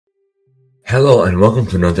Hello and welcome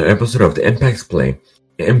to another episode of the Impacts Play,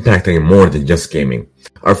 impacting more than just gaming.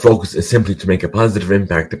 Our focus is simply to make a positive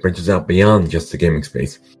impact that branches out beyond just the gaming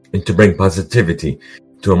space, and to bring positivity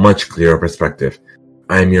to a much clearer perspective.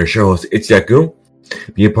 I am your show host, Itzyaku.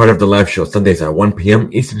 Be a part of the live show Sundays at 1 p.m.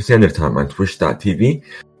 Eastern Standard Time on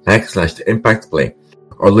twitch.tv/the Impact Play,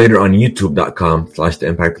 or later on youtube.com/the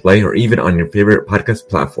Impact Play, or even on your favorite podcast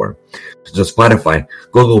platform, such as Spotify,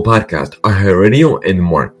 Google Podcast, iHeartRadio, and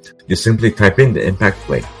more. Just simply type in the Impact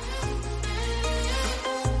Play.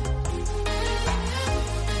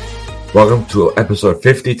 Welcome to episode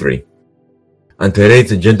 53. On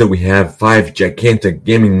today's agenda, we have 5 gigantic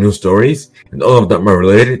gaming news stories, and all of them are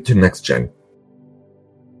related to next gen.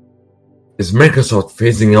 Is Microsoft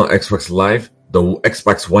phasing out Xbox Live, the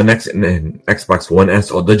Xbox One X and Xbox One S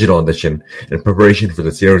All Digital Edition in preparation for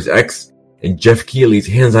the Series X? And Jeff Keighley's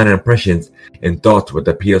hands-on impressions and thoughts with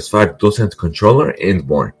the PS5 DualSense controller and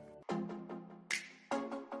more.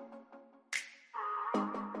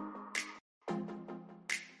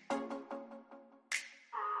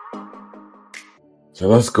 So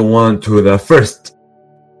let's go on to the first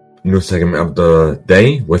news segment of the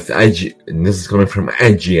day with and this is coming from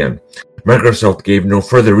IGN. Microsoft gave no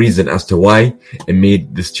further reason as to why it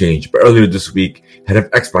made this change, but earlier this week, head of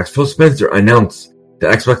Xbox Phil Spencer announced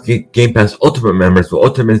that Xbox Game Pass Ultimate members will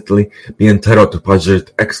ultimately be entitled to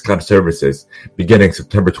Project X Cloud services beginning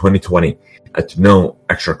September 2020 at no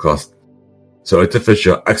extra cost. So it's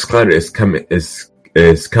official, xCloud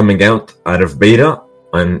is coming out of beta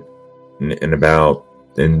in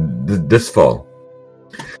this fall.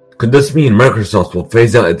 Could this mean Microsoft will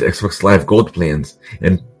phase out its Xbox Live Gold plans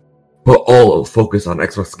and put all focus on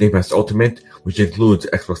Xbox Game Pass Ultimate, which includes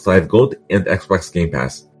Xbox Live Gold and Xbox Game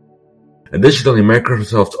Pass? Additionally,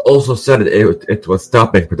 Microsoft also said it was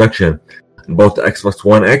stopping production on both the Xbox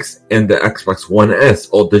One X and the Xbox One S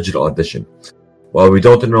All Digital Edition. While we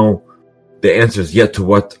don't know the answers yet to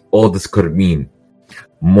what all this could mean,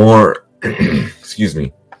 more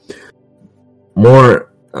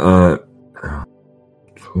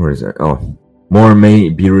may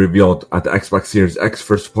be revealed at the Xbox Series X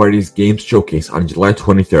First Party's Games Showcase on July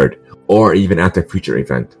 23rd, or even at the future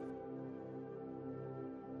event.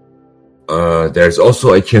 There's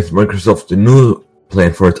also a chance Microsoft's new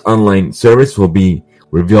plan for its online service will be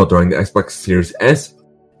revealed during the Xbox Series S,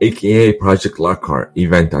 aka Project Lockhart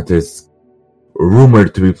event that is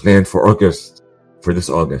rumored to be planned for this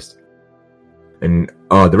August. And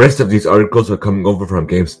the rest of these articles are coming over from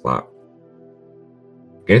GameSpot.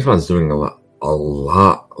 GameSpot is doing a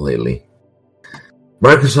lot lately.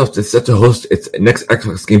 Microsoft is set to host its next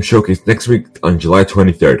Xbox Game Showcase next week on July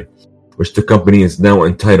 23rd, which the company is now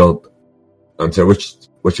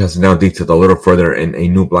which has now detailed a little further in a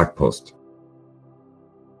new blog post.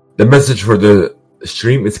 The message for the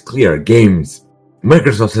stream is clear. Games.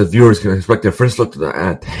 Microsoft says viewers can expect their first look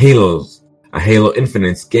at a Halo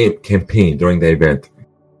Infinite's game campaign during the event,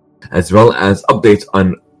 as well as updates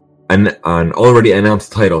on already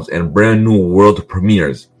announced titles and brand new world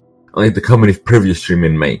premieres, unlike the company's previous stream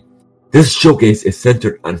in May. This showcase is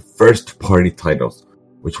centered on first-party titles,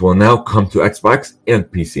 which will now come to Xbox and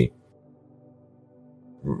PC.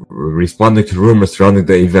 Responding to rumors surrounding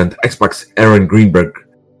the event, Xbox Aaron Greenberg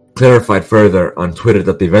clarified further on Twitter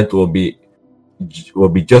that the event will be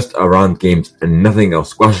just around games and nothing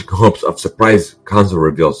else, squashing hopes of surprise console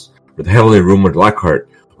reveals with heavily rumored Lockhart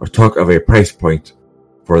or talk of a price point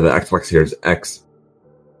for the Xbox Series X.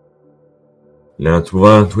 Now to move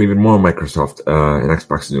on to even more Microsoft and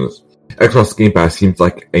Xbox news. Xbox Game Pass seems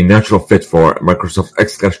like a natural fit for Microsoft's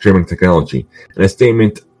xCloud streaming technology. In a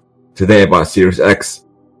statement today about Series X,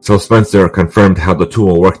 Phil Spencer confirmed how the two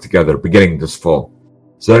will work together beginning this fall.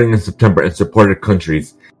 Starting in September in supported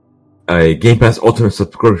countries, a Game Pass Ultimate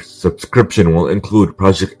subscription will include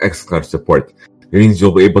Project xCloud support. It means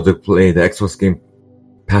you'll be able to play the Xbox Game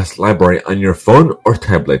Pass library on your phone or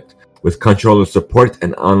tablet, with controller support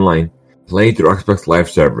and online play through Xbox Live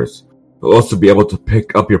servers. You'll also be able to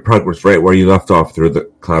pick up your progress right where you left off through the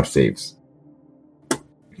cloud saves.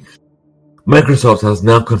 Microsoft has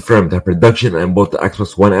now confirmed that production on both the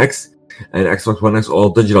Xbox One X and Xbox One X All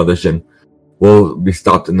Digital Edition will be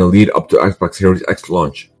stopped in the lead up to Xbox Series X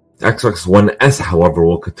launch. The Xbox One S, however,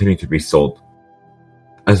 will continue to be sold.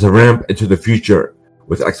 As a ramp into the future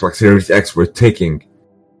with Xbox Series X, we're taking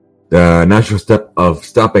the natural step of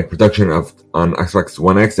stopping production on Xbox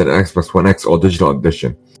One X and Xbox One X All Digital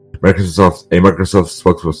Edition. A Microsoft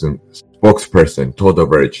spokesperson told The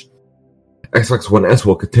Verge. Xbox One S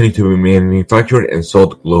will continue to be manufactured and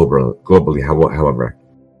sold globally, however.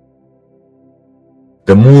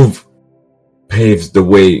 The move paves the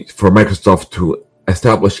way for Microsoft to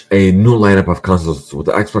established a new lineup of consoles with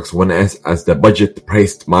the Xbox One S as the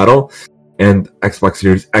budget-priced model and Xbox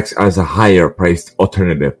Series X as a higher-priced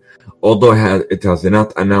alternative. Although it has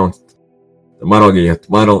not announced the model yet,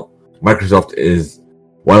 Microsoft is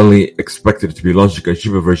widely expected to be launching a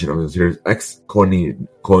cheaper version of the Series X,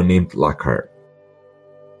 codenamed Lockhart.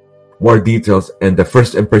 More details and the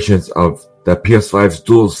first impressions of the PS5's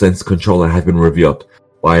DualSense controller have been revealed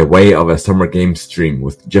by way of a Summer Games stream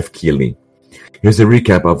with Jeff Keighley. Here's a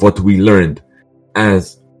recap of what we learned,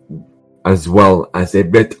 as well as a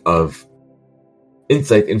bit of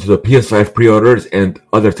insight into the PS5 pre-orders and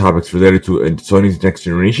other topics related to Sony's next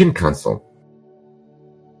generation console.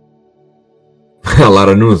 A lot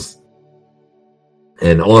of news,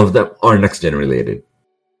 and all of them are next-gen related.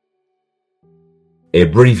 A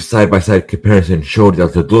brief side-by-side comparison showed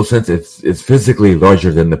that the DualSense is physically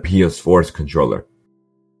larger than the PS4's controller,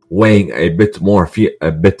 weighing a bit more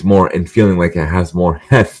and feeling like it has more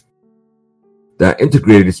heft. The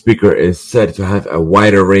integrated speaker is said to have a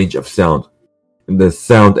wider range of sound, and the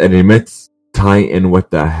sound it emits tie in with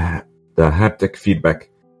the haptic feedback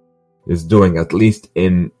is doing, at least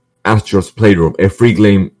in Astro's Playroom, a free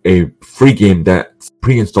game that's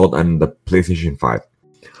pre-installed on the PlayStation 5.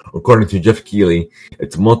 According to Jeff Keighley,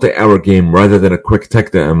 it's a multi-hour game rather than a quick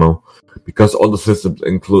tech demo because all the systems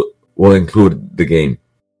will include the game.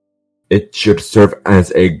 It should serve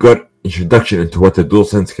as a good introduction into what the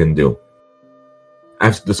DualSense can do.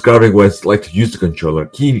 After describing what it's like to use the controller,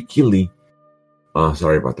 Keighley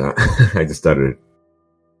sorry about that. I just stuttered.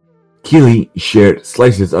 Keighley shared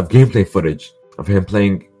slices of gameplay footage of him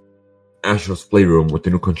playing Astro's Playroom with the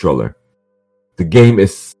new controller. The game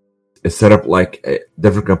is set up like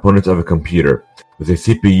different components of a computer, with a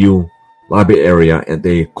CPU, lobby area, and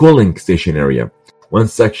a cooling station area. One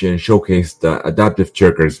section showcased the adaptive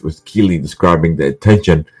triggers, with Keighley describing the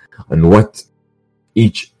attention on what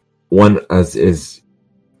each one as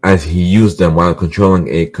he used them while controlling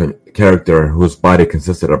a character whose body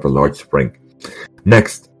consisted of a large spring.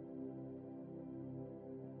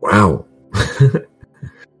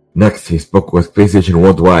 Next, he spoke with PlayStation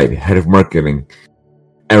Worldwide head of marketing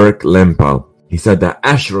Eric Lempel. He said that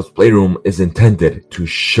Astro's Playroom is intended to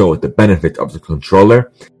show the benefit of the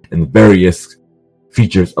controller and various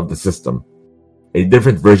features of the system. A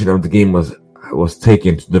different version of the game was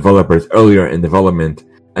taken to developers earlier in development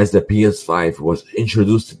as the PS5 was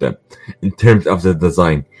introduced to them. In terms of the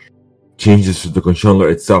design changes to the controller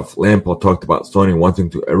itself, Lempel talked about Sony wanting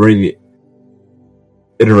to really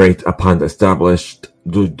iterate upon the established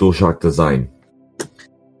DualShock design.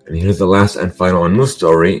 And here's the last and final news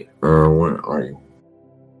story. Where are you?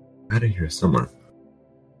 I had it here somewhere.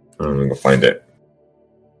 I'm gonna find it.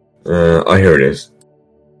 Here it is.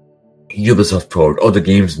 Ubisoft toured all the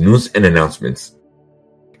game's news and announcements.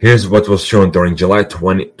 Here's what was shown during July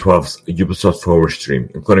 2012's Ubisoft Forward stream,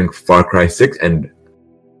 including Far Cry 6 and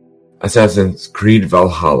Assassin's Creed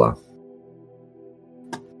Valhalla.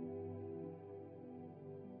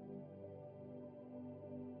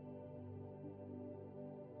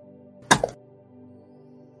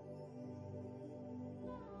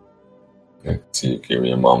 Let's see, give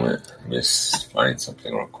me a moment. Let me just find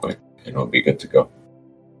something real quick and it'll be good to go.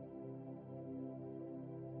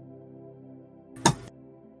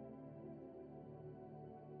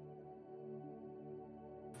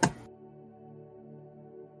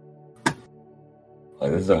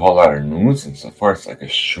 There's a whole lot of news, and so far it's like a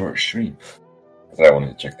short stream. Because I want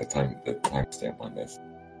to check the timestamp on this.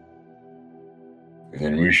 Because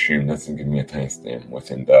in Restream doesn't give me a timestamp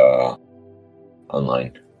within the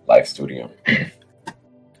online live studio.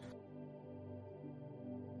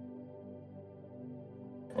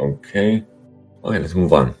 Okay, let's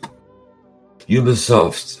move on.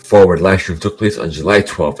 Ubisoft's Forward live stream took place on July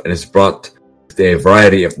 12th and has brought a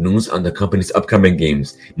variety of news on the company's upcoming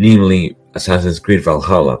games, namely Assassin's Creed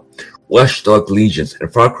Valhalla, Watch Dogs Legion,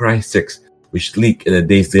 and Far Cry 6, which leaked in the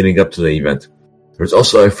days leading up to the event. There's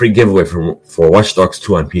also a free giveaway for Watch Dogs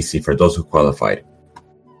 2 on PC for those who qualified.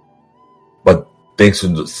 But thanks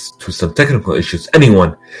to some technical issues,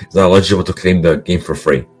 anyone is not eligible to claim the game for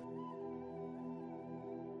free.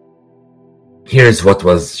 Here's what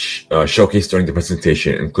was showcased during the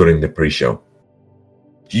presentation, including the pre-show.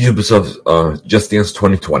 Ubisoft's Just Dance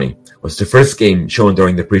 2020 was the first game shown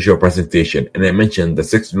during the pre-show presentation, and it mentioned the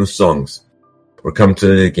 6 new songs were coming to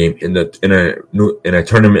the game in a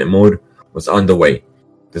tournament mode was on the way.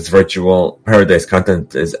 This virtual paradise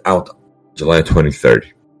content is out July 23rd.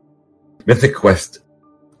 Mythic Quest,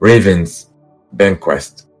 Raven's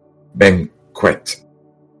Banquet.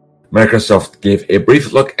 Microsoft gave a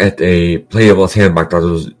brief look at a playable sandbox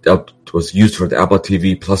that Ubisoft was used for the Apple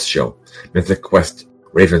TV Plus show, Mythic Quest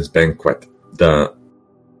Raven's Banquet. The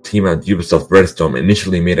team at Ubisoft Redstone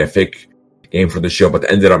initially made a fake game for the show, but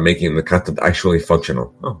ended up making the content actually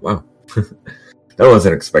functional. Oh, wow. That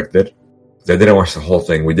wasn't expected. I didn't watch the whole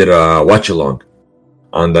thing. We did a watch-along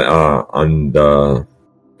on the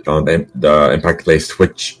Impact Plays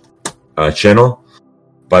Twitch channel,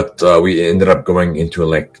 but we ended up going into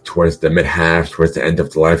like towards the mid-half, towards the end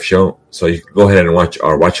of the live show. So you can go ahead and watch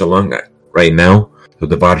our watch-along right now. So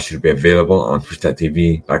the VOD should be available on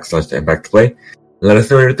twitch.tv/ImpactPlay. And let us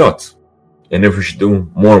know your thoughts. And if we should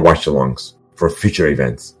do more watch-alongs for future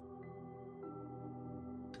events.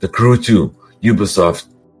 The Crew 2, Ubisoft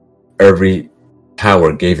Every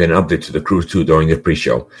Tower gave an update to The Crew 2 during the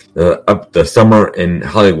pre-show. The Summer in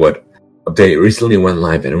Hollywood update recently went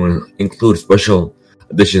live and will include special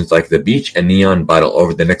editions like the beach and neon battle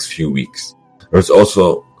over the next few weeks. There's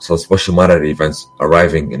also some special modded events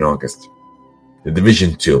arriving in August. The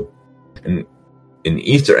Division 2. An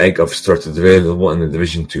Easter egg of sorts is available in The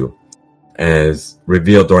Division 2. As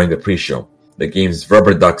revealed during the pre-show, the game's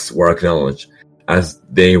rubber ducks were acknowledged, as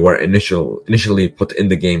they were initially put in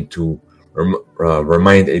the game to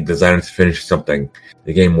remind a designer to finish something.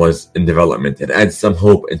 The game was in development. It adds some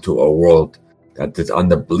hope into a world that is on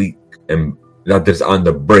the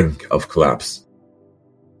brink of collapse.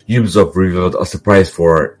 Ubisoft revealed a surprise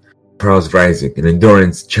for Trials Rising, an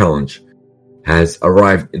endurance challenge, has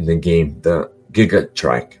arrived in the game. The Giga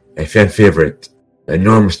Track, a fan favorite. The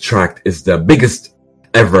enormous track is the biggest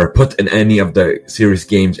ever put in any of the series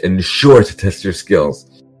games and is sure to test your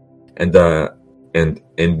skills and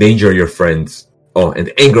endanger your friends.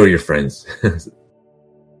 And anger your friends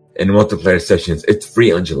in multiplayer sessions. It's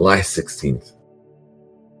free on July 16th.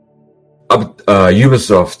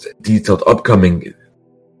 Ubisoft detailed upcoming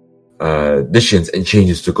additions and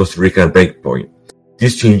changes to Costa Rica and Breakpoint.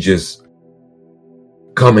 These changes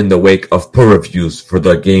come in the wake of poor reviews for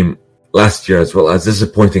the game last year, as well as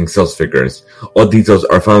disappointing sales figures. All details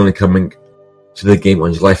are finally coming to the game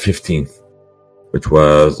on July 15th, which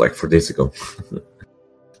was like 4 days ago.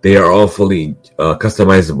 They are all fully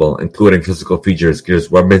customizable, including physical features,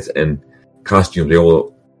 gears, weapons, and costumes. They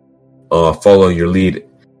will follow your lead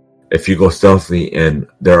if you go stealthily, and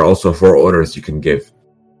there are also 4 orders you can give.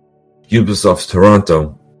 Ubisoft's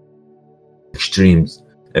Toronto Extremes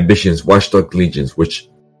Ambitions Watchdog Legions, which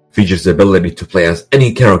features the ability to play as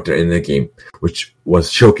any character in the game, which was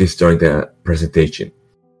showcased during the presentation.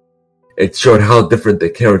 It showed how different the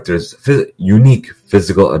characters' unique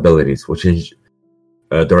physical abilities will change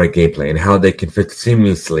during gameplay, and how they can fit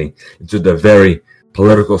seamlessly into the very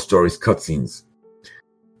political story's cutscenes.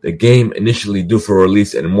 The game, initially due for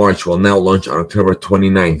release in March, will now launch on October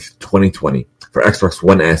 29th, 2020 for Xbox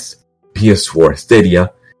One S, PS4,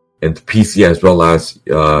 Stadia, and PC, as well as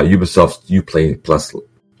Ubisoft's Uplay Plus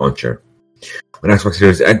launcher. When Xbox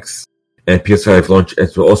Series X and PS5 launch,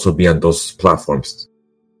 it will also be on those platforms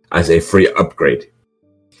as a free upgrade.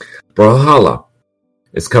 Brawlhalla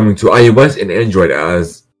is coming to iOS and Android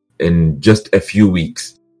as in just a few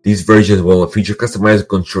weeks. These versions will feature customized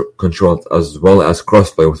controls as well as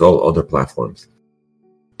crossplay with all other platforms.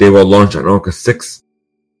 They will launch on August 6th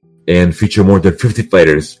and feature more than 50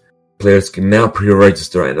 fighters. Players can now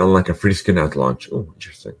pre-register and unlock a free skin at launch. Oh,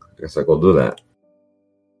 interesting. I guess I'll do that.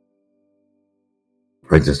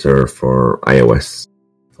 Register for iOS.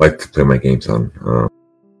 I like to play my games on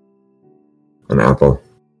Apple.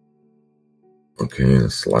 Okay,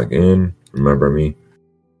 let's log in. Remember me.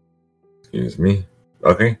 Excuse me.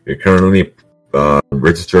 Okay, you're currently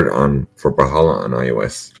registered for Brawlhalla on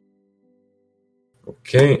iOS.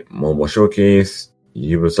 Okay, mobile showcase.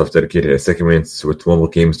 Ubisoft dedicated a segment with mobile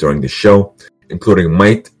games during the show, including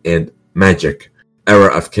Might and Magic: Era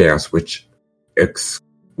of Chaos, which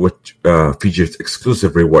features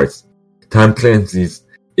exclusive rewards. Tom Clancy's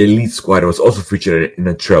Elite Squad was also featured in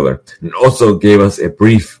a trailer, and also gave us a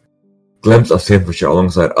brief glimpse of Sam Fisher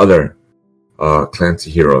alongside other Clancy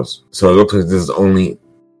heroes. So it looks like this is only,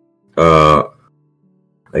 I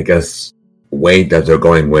guess, way that they're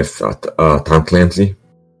going with Tom Clancy,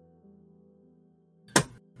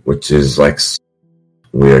 which is like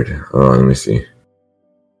weird. Let me see.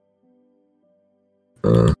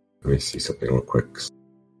 Let me see something real quick.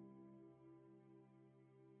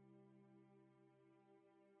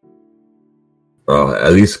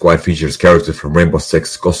 Elite Squad features characters from Rainbow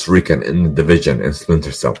Six, Ghost Recon, and The Division, and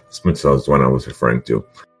Splinter Cell. Splinter Cell is the one I was referring to.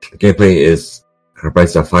 The gameplay is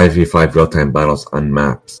comprised of 5v5 real-time battles on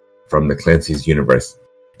maps from the Clancy's universe.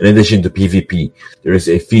 In addition to PvP, there is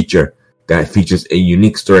a feature that features a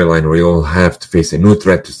unique storyline where you'll have to face a new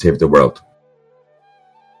threat to save the world.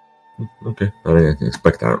 Okay, I didn't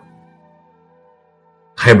expect that.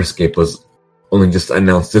 Hyperscape was only just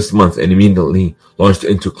announced this month and immediately launched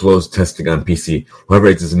into closed testing on PC. However,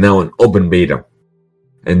 it is now in open beta.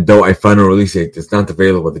 And though a final release date is not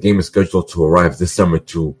available, the game is scheduled to arrive this summer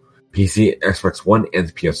to PC, Xbox One,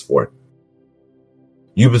 and PS4.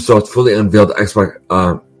 Ubisoft fully unveiled Xbox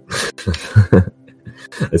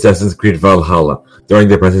Assassin's Creed Valhalla during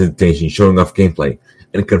their presentation, showing off gameplay,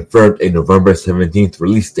 and confirmed a November 17th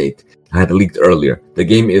release date had leaked earlier. The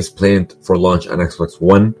game is planned for launch on Xbox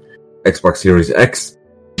One, Xbox Series X,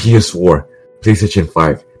 PS4, PlayStation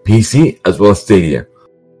 5, PC, as well as Stadia,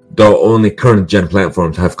 though only current-gen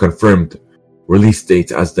platforms have confirmed release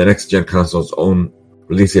dates, as the next-gen console's own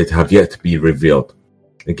release dates have yet to be revealed.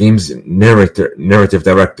 The game's narrative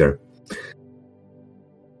director,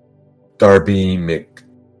 Darby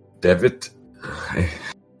McDevitt, I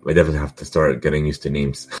definitely have to start getting used to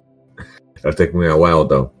names. It'll take me a while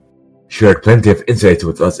though, shared plenty of insights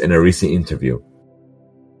with us in a recent interview.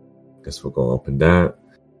 Guess we'll go open that.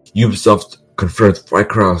 Ubisoft confirmed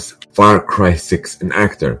Far Cry 6 and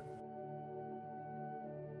actor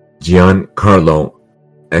Giancarlo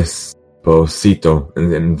Esposito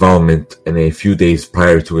and involvement in a few days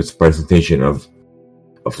prior to its presentation of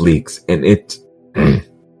leaks, and it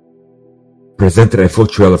presented a full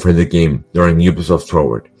trailer for the game during Ubisoft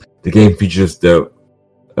Forward. The game features the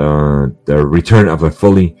return of a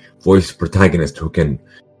fully voiced protagonist who can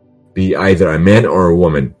be either a man or a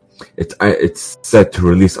woman. It's set to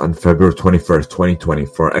release on February 21st, 2020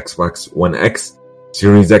 for Xbox One X,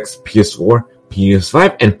 Series X, PS4,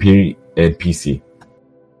 PS5, and PC.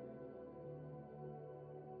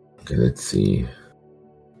 Okay, let's see.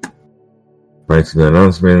 Right to the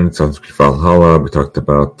announcement, Assassin's Creed Valhalla. We talked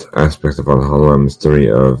about aspects of Valhalla,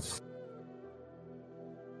 mystery of...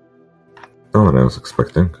 Oh, what I was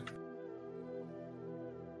expecting.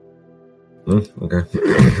 Okay.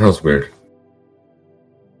 That was weird.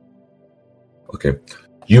 Okay.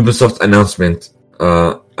 Ubisoft announcement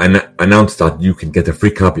announced that you can get a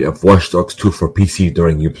free copy of Watch Dogs 2 for PC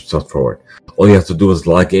during Ubisoft Forward. All you have to do is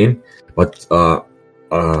log in, but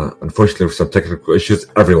unfortunately with some technical issues,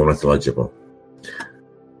 everyone was eligible.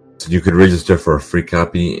 So you could register for a free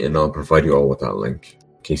copy, and I'll provide you all with that link,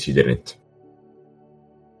 in case you didn't.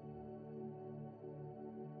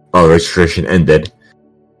 Oh, registration ended.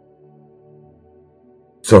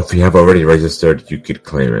 So if you have already registered, you could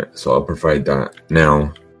claim it. So I'll provide that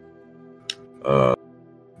now,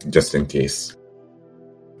 just in case.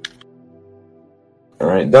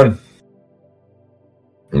 Alright, done.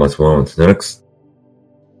 Let's move on to the next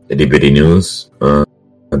itty bitty news.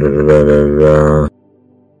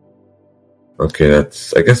 Okay,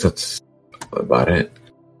 I guess that's about it.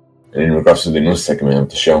 And in regards to the news segment of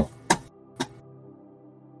the show.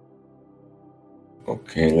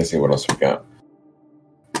 Okay, let's see what else we got.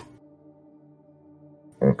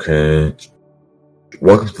 Okay.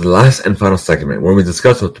 Welcome to the last and final segment where we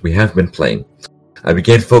discuss what we have been playing. I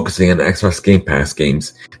began focusing on Xbox Game Pass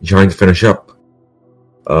games and trying to finish up.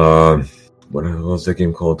 What was the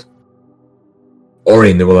game called?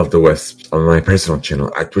 Ori and the Will of the Wisps on my personal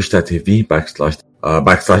channel at twitch.tv /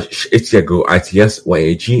 Itiago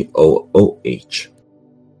ITSYAGOOH.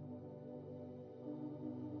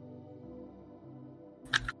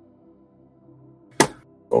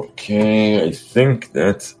 Okay, I think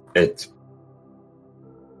that's it.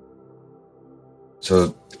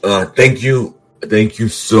 So, thank you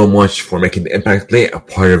so much for making the Impact Play a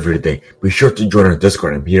part of your day. Be sure to join our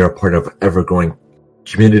Discord and be a part of ever-growing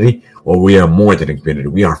community. Well, we are more than a community.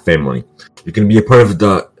 We are family. You can be a part of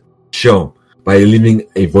the show by leaving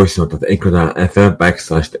a voice note at anchor.fm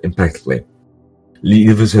 / the Impact Play.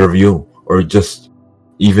 Leave us a review or just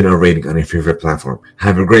even a rating on your favorite platform.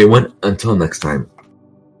 Have a great one. Until next time.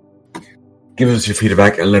 Give us your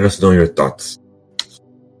feedback and let us know your thoughts.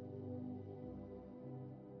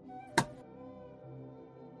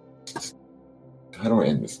 How do I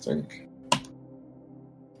end this thing?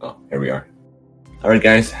 Oh, here we are. Alright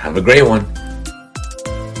guys, have a great one.